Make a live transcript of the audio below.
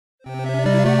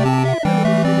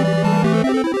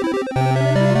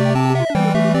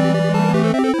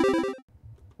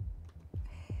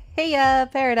Hiya,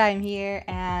 Paradigm here,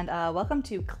 and welcome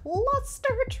to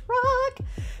ClusterTruck!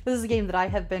 This is a game that I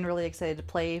have been really excited to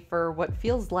play for what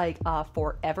feels like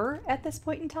forever at this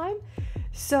point in time.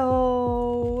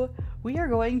 So we are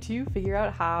going to figure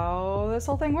out how this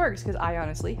whole thing works, because I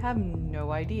honestly have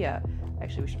no idea.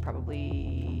 Actually, we should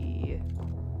probably...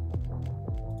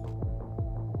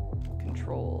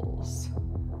 Controls.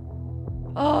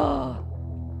 Oh!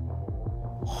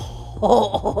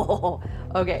 Oh!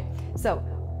 Okay, so...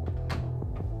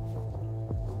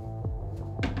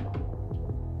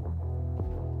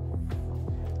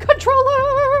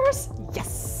 Controllers!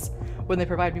 Yes! When they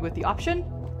provide me with the option,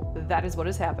 that is what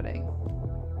is happening.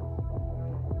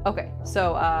 Okay,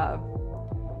 so,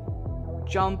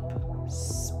 jump,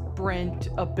 sprint,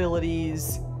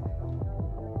 abilities.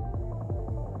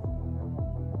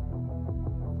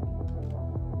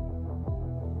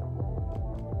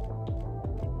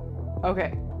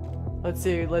 Okay, let's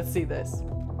see this.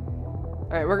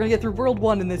 Alright, we're gonna get through World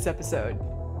 1 in this episode.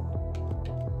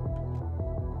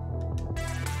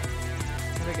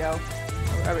 There we go.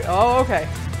 Oh, okay.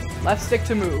 Left stick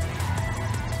to move.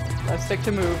 Left stick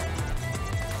to move.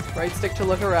 Right stick to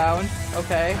look around.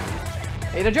 Okay.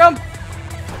 A to jump!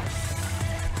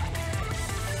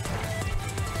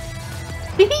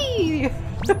 Hee-hee!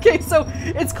 Okay, so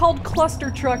it's called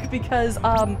ClusterTruck because,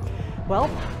 well,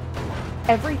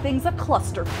 everything's a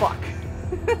clusterfuck.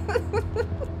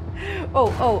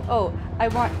 Oh, I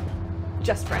want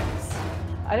just friends.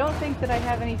 I don't think that I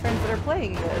have any friends that are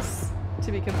playing this,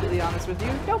 to be completely honest with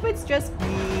you. Nope, it's just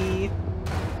me.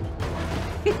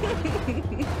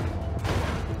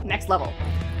 Next level.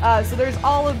 So there's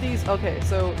all of these. Okay,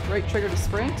 so right trigger to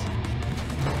sprint.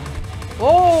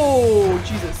 Oh,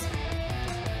 Jesus.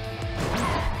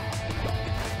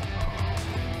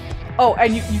 Oh,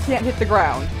 and you can't hit the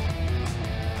ground.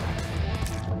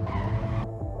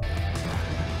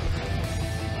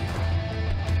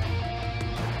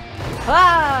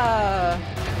 Ah!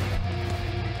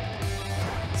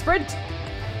 Sprint!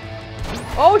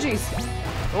 Oh jeez!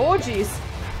 Oh jeez!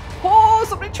 Oh,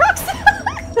 so many trucks!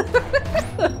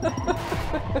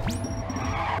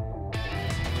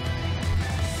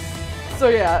 So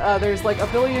yeah, there's like a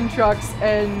billion trucks,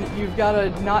 and you've got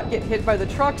to not get hit by the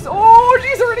trucks. Oh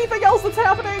jeez, or anything else that's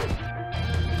happening!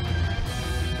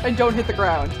 And don't hit the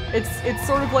ground. It's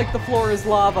sort of like the floor is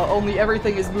lava, only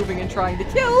everything is moving and trying to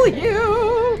kill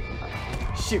you!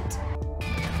 Shoot.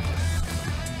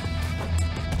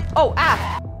 Oh,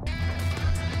 ah!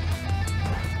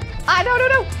 Ah, no!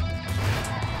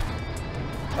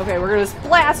 Okay, we're gonna just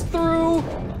blast through!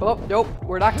 Oh, nope,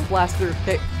 we're not gonna blast through.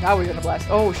 Okay, now we're gonna blast.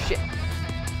 Oh, shit.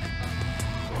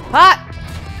 Hot!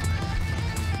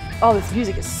 Oh, this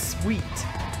music is sweet.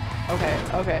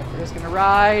 Okay, we're just gonna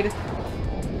ride.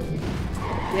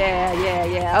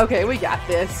 Yeah. Okay, we got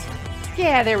this.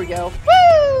 Yeah, there we go.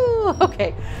 Woo!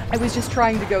 Okay, I was just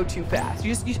trying to go too fast.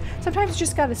 Sometimes you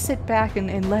just gotta sit back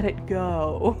and let it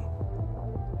go.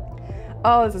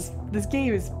 Oh, this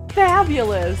game is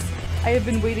fabulous. I have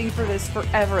been waiting for this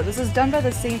forever. This is done by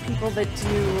the same people that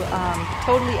do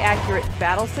Totally Accurate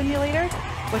Battle Simulator,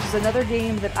 which is another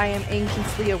game that I am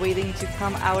anxiously awaiting to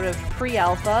come out of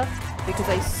pre-alpha because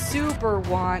I super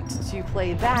want to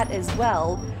play that as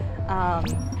well.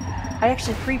 I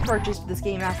actually pre-purchased this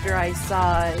game after I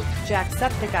saw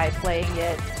Jacksepticeye playing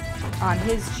it on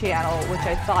his channel, which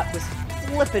I thought was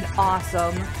flippin'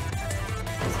 awesome.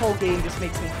 This whole game just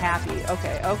makes me happy.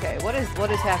 Okay, what is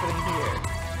happening here?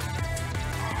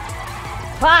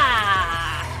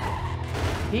 Ha!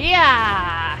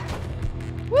 Yeah!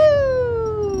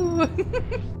 Woo!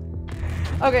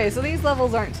 Okay, so these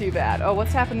levels aren't too bad. Oh,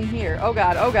 what's happening here? Oh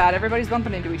god, everybody's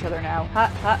bumping into each other now.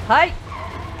 Hi!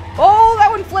 Oh, that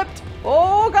one flipped!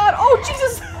 Oh god! Oh,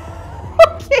 Jesus!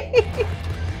 Okay!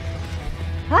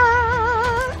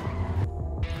 Ah!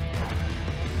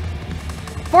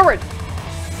 Forward!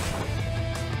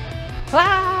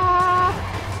 Ah!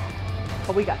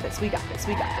 Oh, we got this.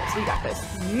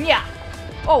 Yeah!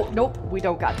 Oh, nope, we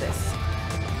don't got this.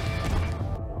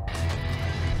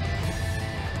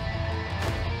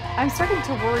 I'm starting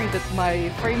to worry that my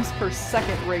frames per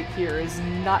second rate here is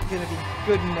not gonna be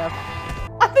good enough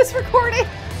on this recording.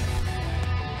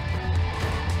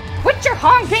 Quit your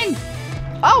honking!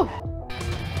 Oh!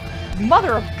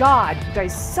 Mother of God, you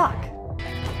guys suck.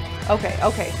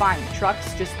 Okay, fine.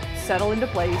 Trucks, just settle into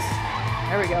place.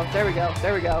 There we go.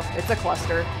 It's a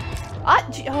cluster.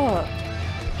 Oh.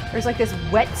 There's like this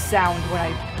wet sound when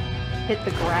I hit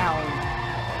the ground.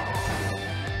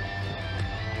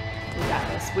 We got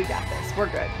this. We're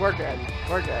good.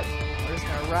 We're just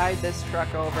gonna ride this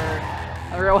truck over.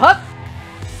 There we go. Hup!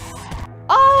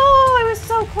 Oh, I was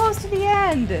so close to the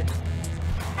end.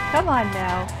 Come on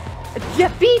now.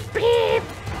 Yeah, beep, beep,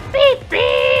 beep,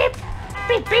 beep,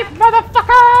 beep, beep,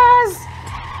 motherfuckers!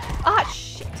 Ah,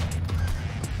 shit.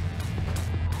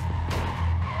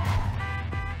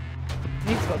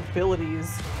 Need some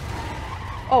abilities.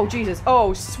 Oh, Jesus.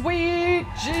 Oh, sweet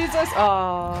Jesus.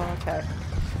 Oh, okay.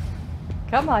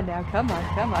 Come on now. Come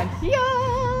on. Come on. Yeah.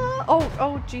 Oh,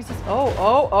 oh, Jesus. Oh,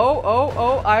 oh, oh, oh,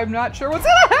 oh. I'm not sure what's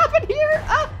gonna happen here.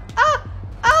 Ah, ah,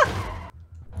 ah.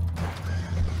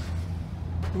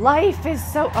 Life is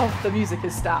so... Oh, the music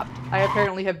has stopped. I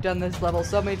apparently have done this level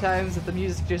so many times that the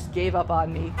music just gave up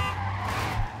on me.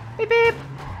 Beep, beep.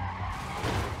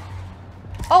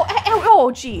 Oh,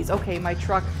 oh, jeez. Okay, my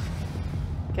truck...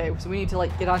 Okay, so we need to,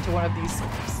 like, get onto one of these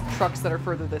trucks that are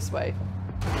further this way.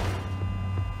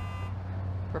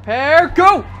 Prepare,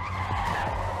 go!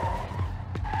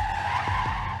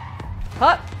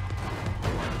 Hut.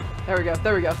 There we go,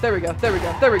 there we go, there we go, there we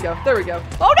go, there we go, there we go.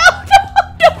 Oh, no, no,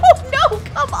 no, no,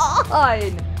 come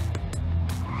on!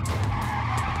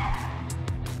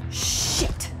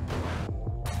 Shit.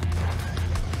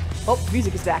 Oh,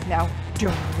 music is back now.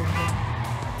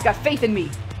 It's got faith in me.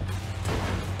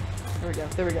 There we go,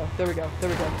 there we go, there we go, there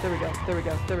we go, there we go, there we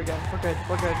go, there we go. We're good,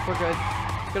 we're good, we're good.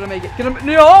 Gonna make it,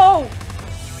 no!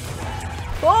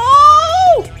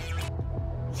 Oh!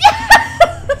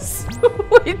 Yes!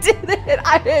 We did it!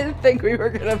 I didn't think we were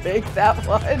gonna make that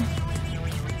one.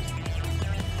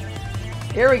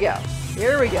 Here we go,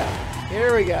 here we go,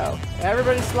 here we go.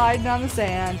 Everybody's sliding on the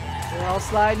sand. We're all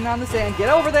sliding on the sand. Get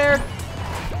over there!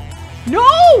 No!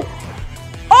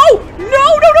 Oh! No,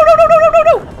 no, no, no, no, no, no, no,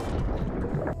 no!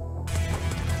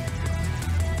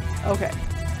 Okay.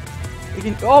 We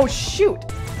can... Oh, shoot!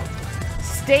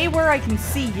 Stay where I can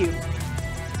see you.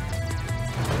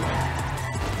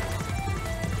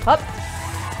 Up.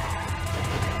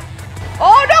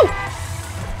 Oh, no!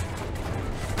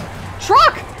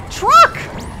 Truck! Truck!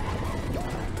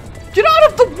 Get out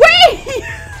of the way!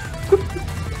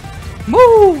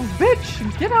 Move,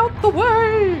 bitch! Get out the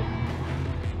way!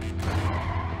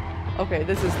 Okay,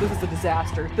 this is a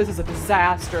disaster. This is a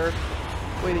disaster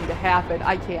waiting to happen.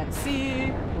 I can't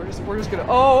see. We're just gonna...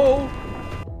 Oh!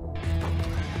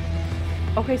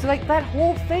 Okay, so like that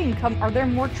whole thing, are there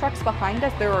more trucks behind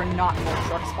us? There are not more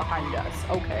trucks behind us.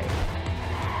 Okay.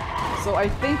 So I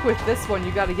think with this one,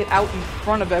 you gotta get out in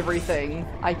front of everything.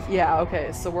 Yeah,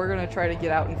 okay, so we're gonna try to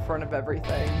get out in front of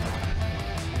everything.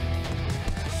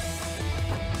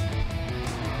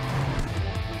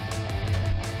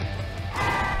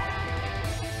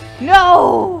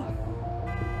 No!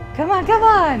 Come on, come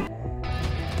on!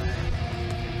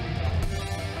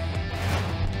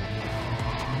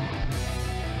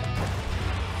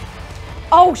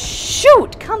 Oh,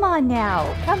 shoot! Come on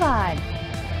now. Come on.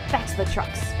 Back to the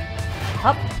trucks.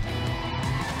 Up.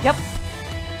 Yep.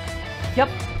 Yep.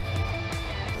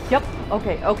 Yep.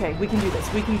 Okay, okay. We can do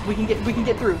this. We can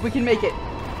get through. We can make it.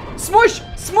 Smush!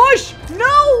 Smush!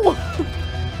 No!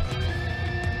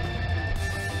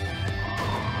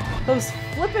 Those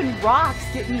flippin' rocks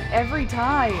get me every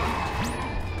time.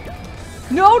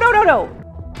 No, no, no, no!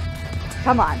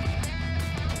 Come on.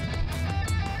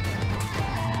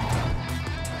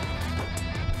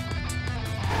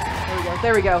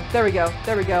 There we go, there we go,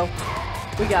 there we go.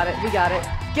 We got it, we got it.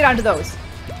 Get onto those.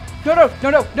 No, no, no,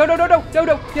 no, no, no, no, no, no,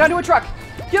 no. Get onto a truck.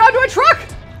 Get onto a truck!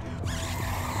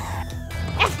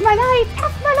 F my life,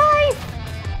 F my life!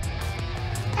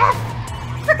 F!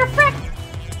 Frick-a-frick!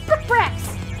 Frick-fracks!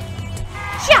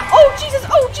 Yeah! Oh, Jesus,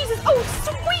 oh, Jesus, oh,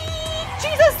 sweet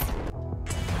Jesus!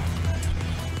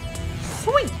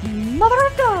 Sweet mother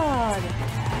of God!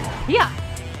 Yeah.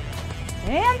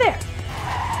 And there.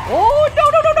 Oh, no,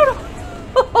 no, no, no, no!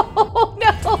 Oh,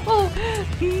 no!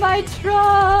 My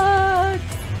trucks!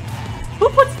 Who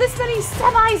puts this many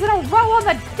semis in a row on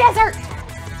the desert?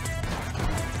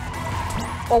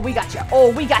 Oh, we got you.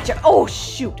 Oh, we got you. Oh,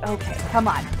 shoot. Okay, come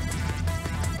on.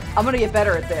 I'm gonna get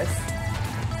better at this.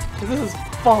 This is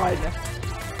fun.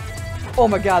 Oh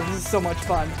my God, this is so much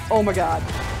fun. Oh my God.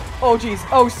 Oh, geez.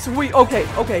 Oh, sweet. Okay,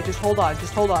 okay, just hold on.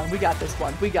 Just hold on. We got this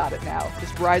one. We got it now.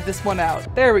 Just ride this one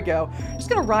out. There we go. Just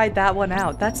gonna ride that one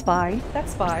out. That's fine.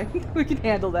 That's fine. We can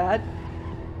handle that.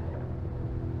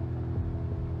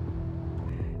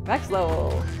 Max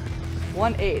level.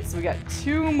 1/8. So we got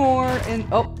 2 more in...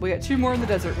 Oh, we got 2 more in the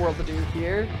desert world to do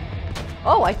here.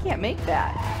 Oh, I can't make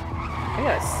that. I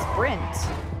gotta sprint.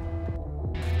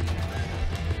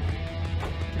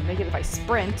 Can make it if I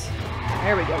sprint.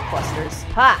 There we go, clusters.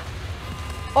 Ha!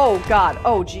 Oh, God.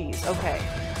 Oh, geez. Okay.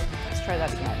 Let's try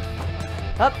that again.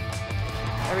 Up.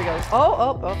 There we go. Oh,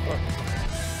 oh, oh, oh.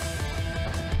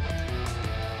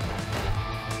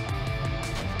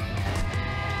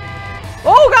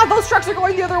 those trucks are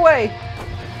going the other way!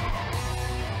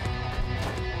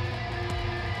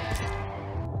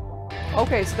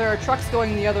 Okay, so there are trucks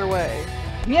going the other way.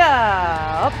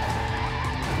 Yeah! Up.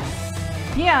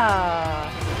 Yeah!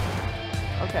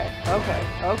 Okay, okay,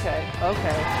 okay,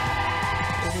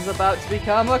 okay. This is about to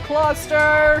become a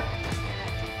cluster!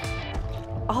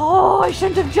 Oh, I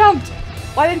shouldn't have jumped!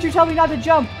 Why didn't you tell me not to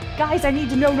jump? Guys, I need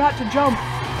to know not to jump!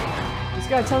 You just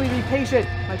gotta tell me to be patient.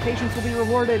 My patience will be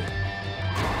rewarded.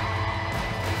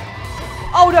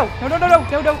 Oh no! No, no, no, no,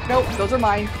 no, no, no, those are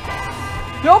mine.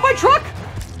 No, my truck!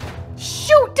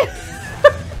 Shoot!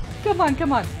 Come on,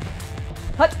 come on.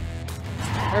 Hut!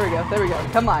 There we go, there we go.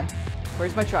 Come on.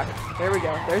 Where's my truck? There we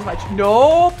go. There's my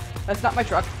nope! That's not my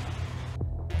truck.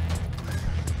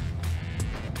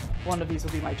 One of these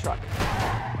will be my truck.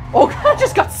 Oh god, I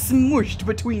just got smooshed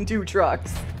between two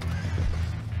trucks.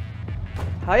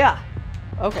 Hiya!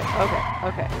 Okay, okay,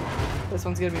 okay. This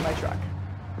one's gonna be my truck.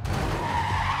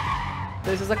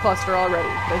 This is a cluster already.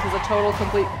 This is a total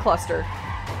complete cluster.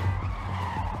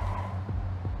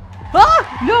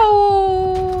 Ah! No!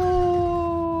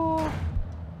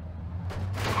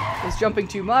 Was jumping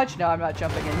too much? No, I'm not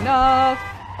jumping enough.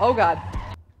 Oh god.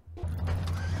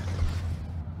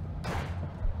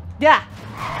 Yeah!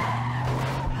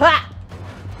 Ha!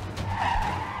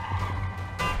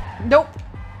 Nope.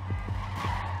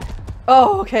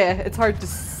 Oh, okay. It's hard to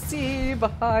see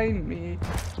behind me.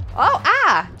 Oh,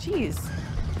 ah! Jeez.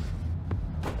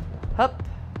 Hup.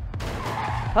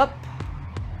 Hup.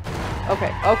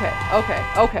 Okay, okay, okay,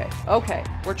 okay, okay.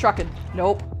 We're trucking.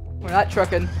 Nope. We're not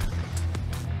trucking.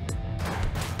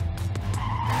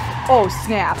 Oh,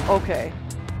 snap. Okay.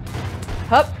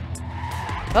 Hup.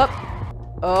 Hup.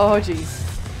 Oh, jeez.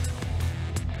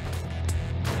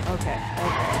 Okay,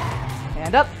 okay.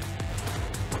 And up.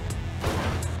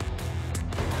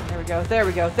 There we go, there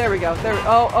we go, there we go, there we go.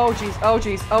 Oh, oh, jeez, oh,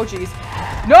 jeez, oh, jeez.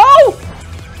 No!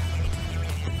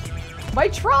 My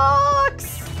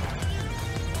trucks!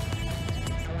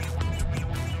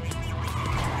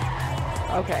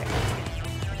 Okay.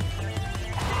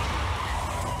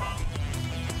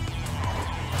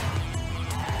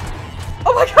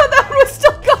 Oh my god, that one was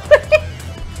still going!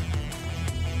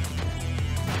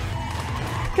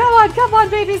 Come on,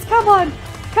 babies, come on!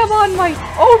 Come on, my...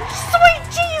 Oh, sweet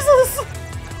Jesus!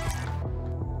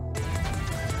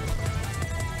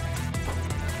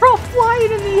 We're all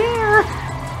flying in the air!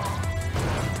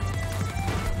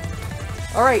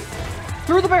 Alright,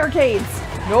 through the barricades!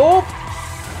 Nope!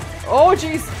 Oh,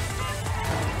 jeez!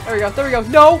 There we go, there we go.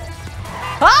 No!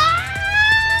 Ah!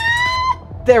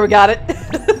 There, we got it.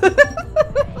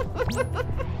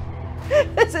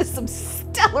 This is some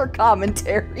stellar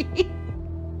commentary.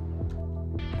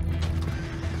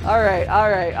 Alright,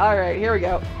 alright, alright, here we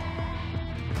go.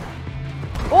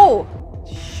 Oh!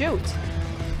 Shoot!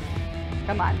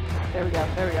 Come on. There we go,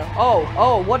 there we go. Oh,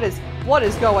 oh, what is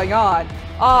going on?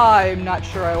 I'm not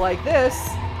sure I like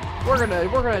this. We're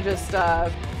gonna just,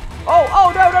 oh,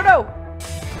 oh, no, no, no!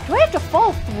 Do I have to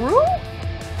fall through?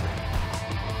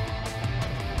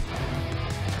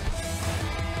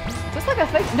 Is this like a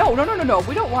thing? No, no, no, no, no.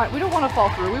 We don't want to fall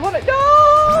through. We want to,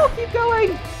 no! Keep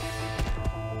going!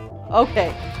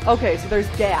 Okay, okay, so there's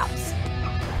gaps.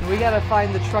 And we gotta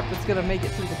find the truck that's gonna make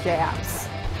it through the gaps.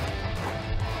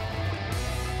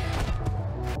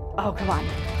 Oh, come on.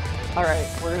 Alright,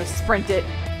 we're gonna sprint it.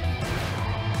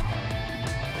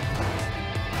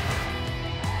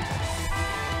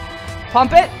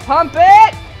 Pump it! Pump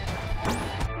it!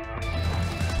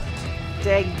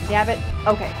 Dang nabbit.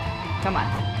 Okay, come on.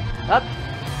 Up.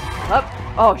 Up.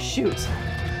 Oh, shoot.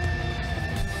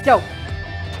 Go.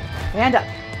 And up.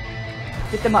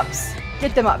 Get them ups.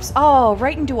 Get them ups. Oh,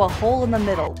 right into a hole in the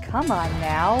middle. Come on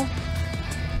now.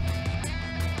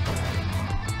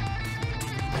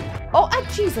 Oh, ah,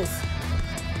 Jesus.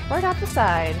 Right off the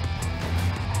side.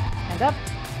 And up.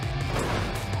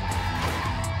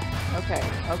 Okay,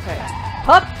 okay.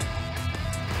 Hup!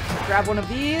 Grab one of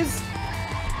these.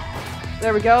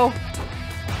 There we go.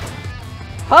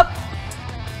 Hup!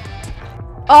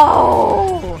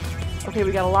 Oh! Okay,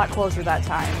 we got a lot closer that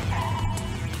time.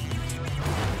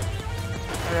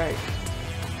 Alright.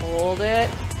 Hold it.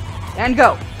 And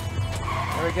go.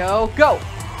 There we go. Go!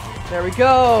 There we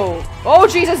go. Oh,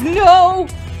 Jesus, no!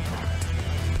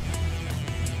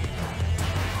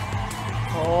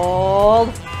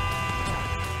 Hold.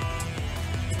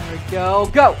 There we go.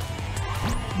 Go!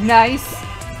 Nice.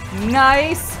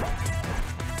 Nice.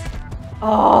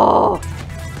 Oh!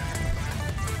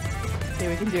 Okay,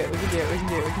 we can do it. We can do it. We can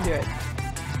do it. We can do it.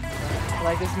 I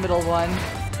like this middle one.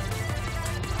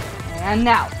 And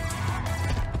now.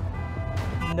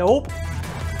 Nope.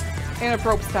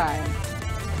 Inappropriate time.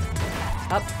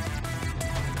 Up.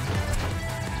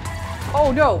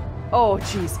 Oh no! Oh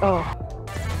jeez, oh.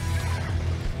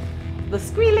 The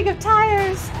squealing of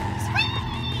tires!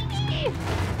 Squeak!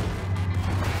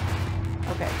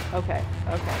 Okay, okay,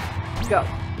 okay. Go.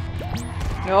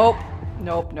 Nope.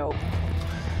 Nope, nope.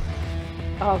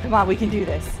 Oh, come on, we can do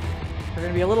this. We're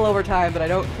gonna be a little over time, but I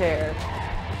don't care.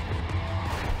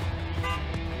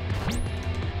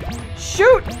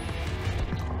 Shoot!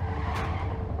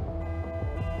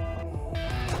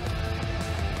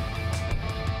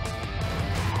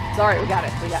 It's alright, we got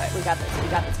it, we got it, we got this, we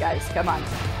got this, guys. Come on.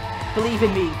 Believe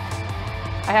in me.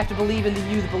 I have to believe in the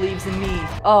you that believes in me.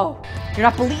 Oh, you're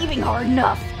not believing hard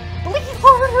enough. Believe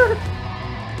harder!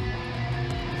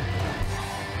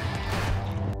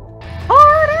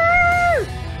 Harder!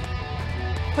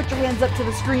 Put your hands up to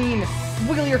the screen.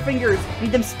 Wiggle your fingers.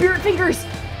 Need them spirit fingers.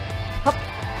 Hup.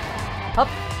 Hup.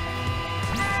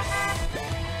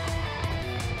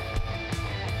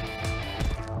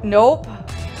 Nope.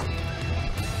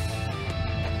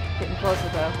 Getting closer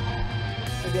though.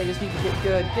 Maybe I just need to get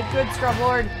good. Get good, Scrub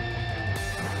Lord.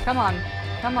 Come on.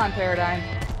 Come on, Paradigm.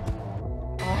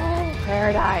 Oh,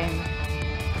 Paradigm.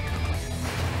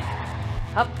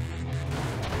 Up.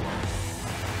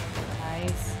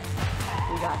 Nice.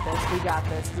 We got this. We got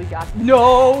this. We got.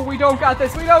 No, we don't got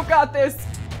this. We don't got this.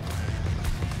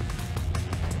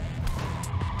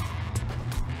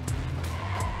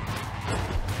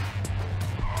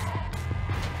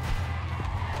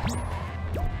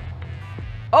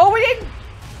 Oh, we didn't.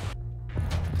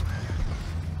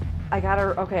 I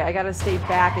gotta stay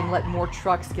back and let more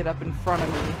trucks get up in front of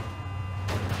me.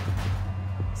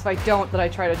 So if I don't, then I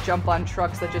try to jump on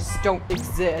trucks that just don't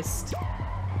exist.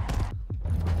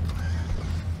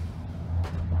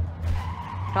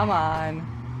 Come on.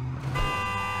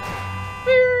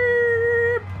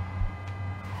 Beep.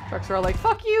 Trucks are all like,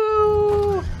 fuck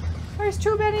you! There's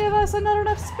too many of us and not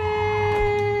enough space!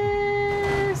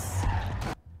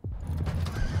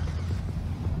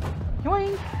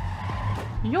 Yoink!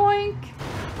 Yoink!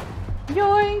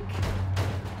 Yoink!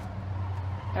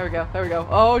 There we go, there we go.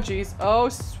 Oh, jeez. Oh,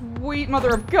 sweet mother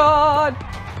of God!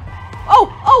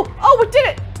 Oh! Oh! Oh, we did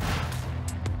it!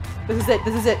 This is it,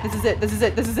 this is it, this is it, this is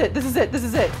it, this is it, this is it, this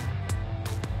is it!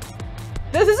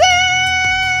 This is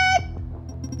it!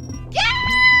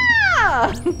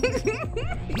 Yeah!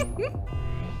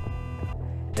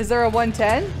 Is there a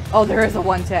 110? Oh, there is a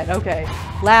 110, okay.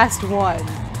 Last one.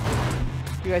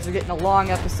 You guys are getting a long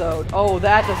episode. Oh,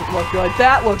 that doesn't look good.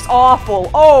 That looks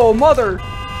awful. Oh, mother.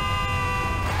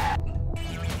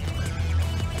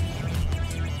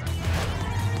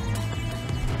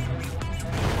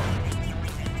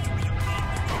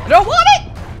 I don't want it!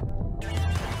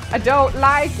 I don't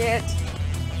like it.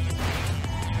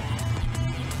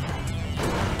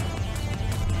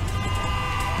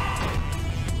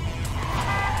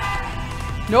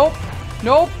 Nope.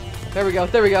 Nope. There we go,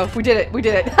 there we go. We did it, we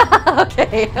did it.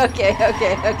 Okay, okay,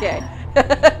 okay, okay.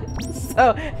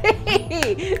 So,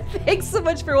 hey, thanks so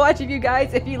much for watching, you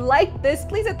guys. If you liked this,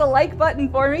 please hit the like button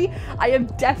for me. I am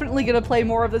definitely gonna play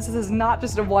more of this. This is not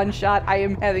just a one-shot. I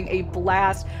am having a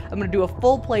blast. I'm gonna do a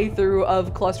full playthrough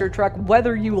of ClusterTruck,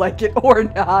 whether you like it or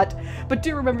not. But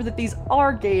do remember that these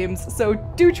are games, so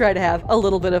do try to have a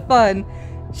little bit of fun.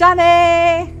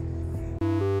 Shane!